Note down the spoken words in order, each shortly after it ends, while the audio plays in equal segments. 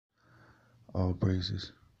All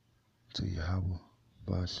praises to Yahweh,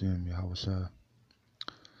 Ba'ashem, Yahweh Shai.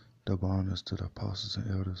 Double honors to the apostles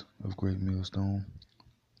and elders of Great Millstone,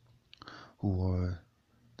 who are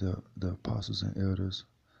the apostles and elders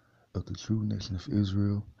of the true nation of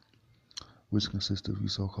Israel, which consists of you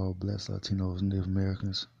so-called blacks, Latinos, Native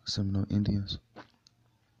Americans, Seminole Indians.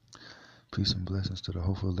 Peace and blessings to the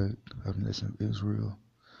hopeful elect of the nation of Israel,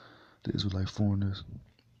 the Israelite foreigners,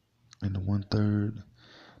 and the 1/3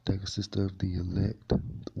 that consists of the elect, the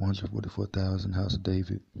 144,000 House of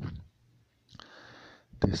David.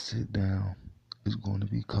 This sit down is going to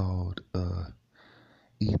be called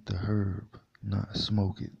Eat the Herb, Not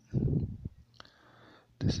Smoke It.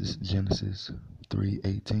 This is Genesis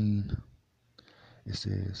 3:18. It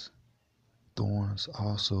says, Thorns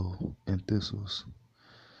also and thistles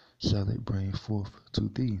shall it bring forth to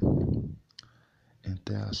thee, and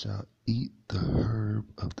thou shalt eat the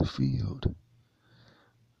herb of the field.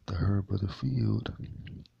 The herb of the field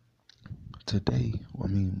today,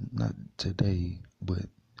 not today, but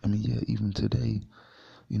even today,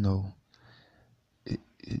 you're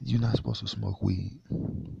not supposed to smoke weed.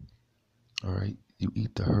 All right, you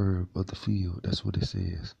eat the herb of the field. That's what it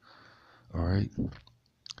says. All right,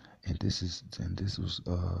 and this was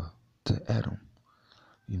to Adam.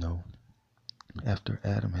 After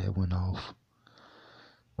Adam had went off.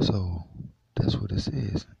 So that's what it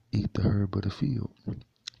says. Eat the herb of the field.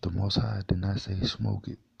 The Most High did not say smoke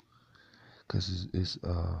it, because it's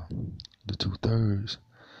the 2/3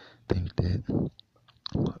 think that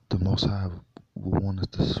the Most High will want us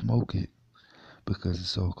to smoke it because it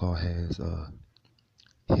so-called has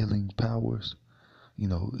healing powers.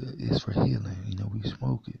 It's for healing. We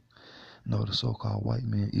smoke it. No, the so-called white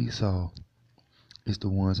man Esau is the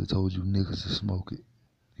ones that told you niggas to smoke it.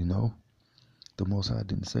 The Most High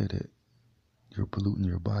didn't say that. You're polluting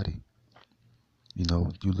your body. You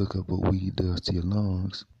look up what weed does to your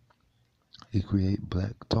lungs. It creates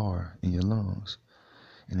black tar in your lungs,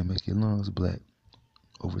 and it makes your lungs black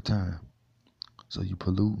over time. So you're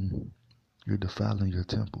polluting. You're defiling your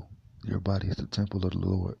temple. Your body is the temple of the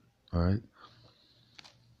Lord. All right.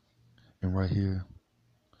 And right here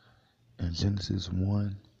in Genesis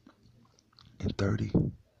 1:30,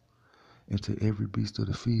 and to every beast of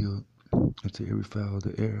the field, and to every fowl of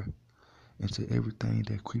the air, and to everything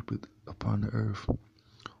that creepeth upon the earth,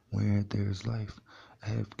 where there is life, I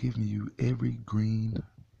have given you every green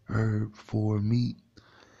herb for meat.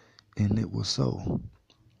 And it was so.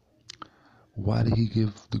 Why did he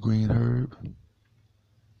give the green herb?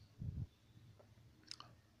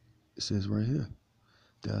 It says right here,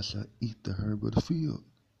 thou shalt eat the herb of the field.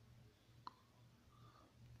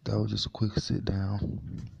 That was just a quick sit down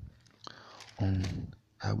on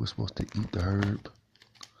how we're supposed to eat the herb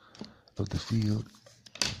of the field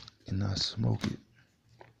and not smoke it.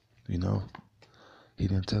 He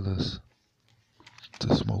didn't tell us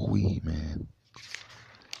to smoke weed, man.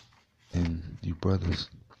 And you brothers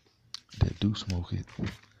that do smoke it,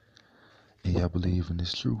 and y'all believe in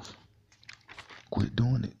this truth, quit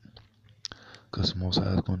doing it, because the Most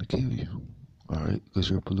High is going to kill you. All right, because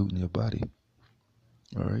you're polluting your body.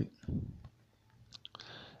 All right,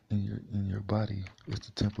 and your body is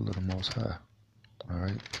the temple of the Most High. All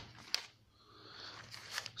right.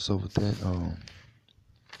 So with that,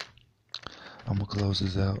 I'm gonna close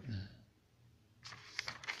this out,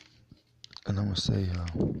 and I'm gonna say,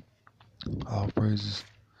 all praises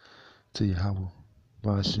to Yahweh,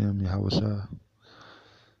 Ba'ashem, Yahweh Shai.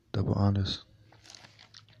 Double honors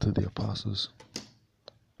to the apostles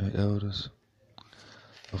and elders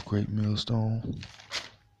of Great Millstone.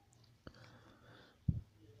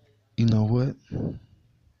 You know what?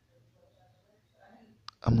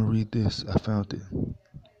 I'm gonna read this. I found it.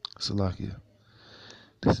 Salakia.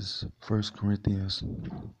 This is 1 Corinthians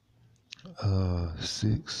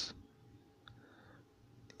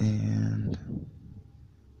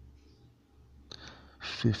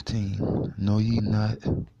 6:15. Know ye not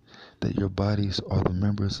that your bodies are the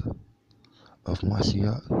members of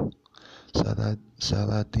Mashiach?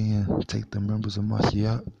 Shall I then take the members of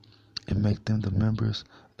Mashiach and make them the members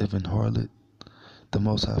of an harlot? The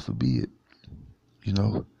Most High forbid.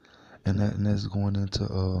 And that's going into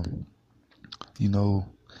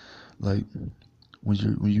like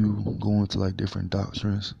when you go into like different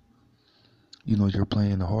doctrines, you're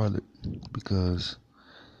playing the harlot, because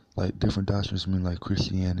like different doctrines mean like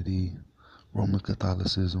Christianity, Roman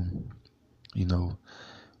Catholicism,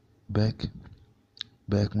 back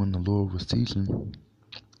when the Lord was teaching,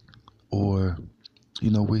 or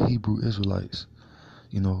we're Hebrew Israelites,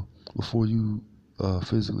 before you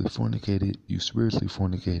physically fornicated, you spiritually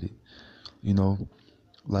fornicated,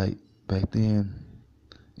 like back then,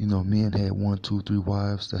 Men had one, two, three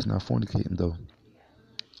wives. That's not fornicating though.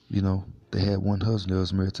 They had one husband that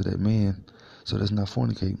was married to that man, so that's not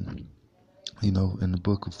fornicating. In the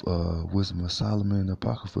book of Wisdom of Solomon, the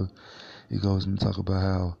Apocrypha, it goes and talk about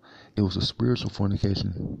how it was a spiritual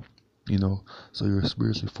fornication. So you're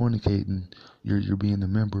spiritually fornicating. You're being a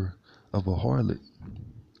member of a harlot.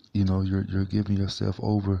 You're giving yourself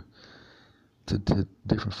over to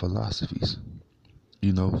different philosophies.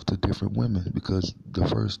 To different women, because your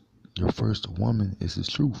first woman is His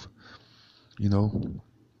truth. You know,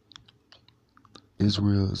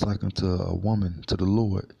 Israel is like unto a woman to the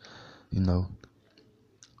Lord. You know,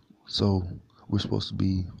 so we're supposed to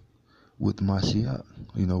be with Mashiach.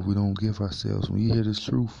 We don't give ourselves. When you hear this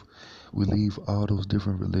truth, we leave all those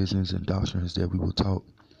different religions and doctrines that we were taught.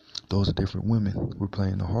 Those are different women. We're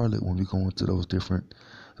playing the harlot when we go into those different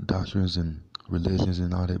doctrines and religions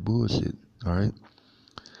and all that bullshit. All right.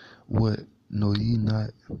 What know ye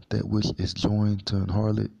not that which is joined to an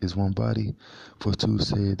harlot is one body? For two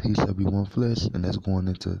said he shall be one flesh, and that's going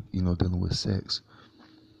into dealing with sex.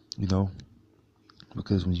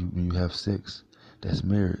 Because when you have sex, that's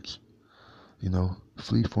marriage.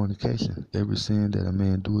 Flee fornication. Every sin that a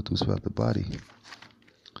man doeth is about the body.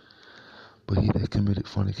 But he that committed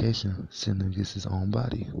fornication sinned against his own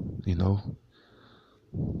body.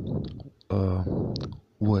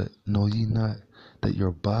 What know ye not that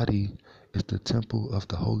your body is the temple of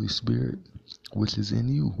the Holy Spirit, which is in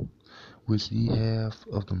you, which ye have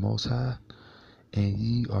of the Most High, and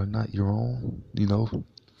ye are not your own?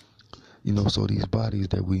 So these bodies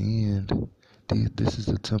that we in, this is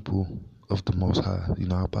the temple of the Most High.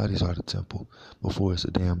 Our bodies are the temple before it's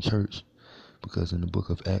a damn church. Because in the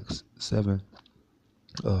book of Acts 7,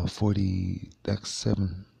 Acts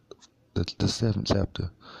 7, the 7th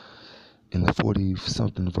chapter, in the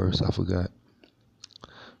 40-something verse, I forgot.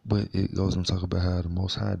 But it goes on to talk about how the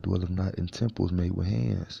Most High dwelleth not in temples made with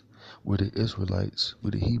hands. We're the Israelites,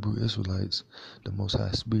 we're the Hebrew Israelites. The Most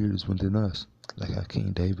High Spirit is within us. Like how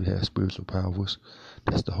King David had spiritual powers.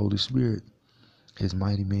 That's the Holy Spirit. His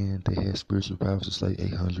mighty men, they had spiritual powers to slay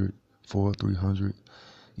 800, 300.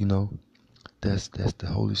 That's the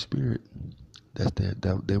Holy Spirit. That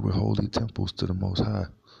they were holy temples to the Most High.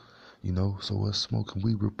 So us smoking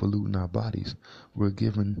weed, we're polluting our bodies. We're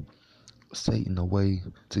giving Satan a way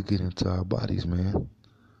to get into our bodies, man.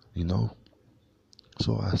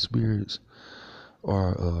 So our spirits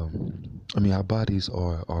are, our bodies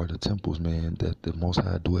are the temples, man, that the Most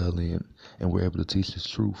High dwell in, and we're able to teach His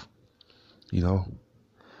truth. And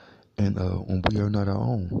when we are not our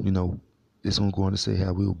own, it's going to go on to say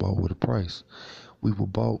how we were bought with a price. We were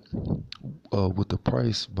bought with the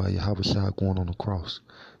price by Yahweh Shah going on the cross,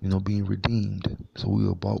 being redeemed. So we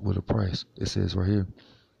were bought with a price. It says right here,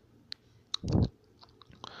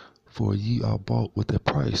 for ye are bought with a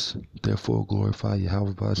price. Therefore glorify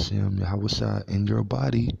Yahweh B'Hashem, Yahweh Shah, in your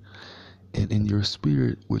body and in your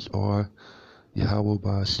spirit, which are Yahweh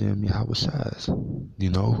B'Hashem, Yahweh Shah's,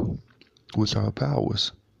 which are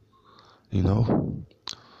powers,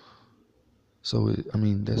 So,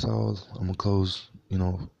 that's all. I'm going to close,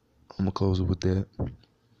 it with that.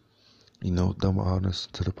 Double honors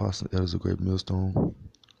to the apostle elders of Great Millstone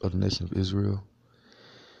of the nation of Israel.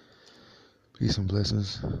 Peace and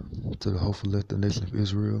blessings to the hopeful elect the nation of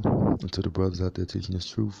Israel and to the brothers out there teaching this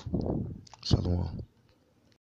truth. Shalom.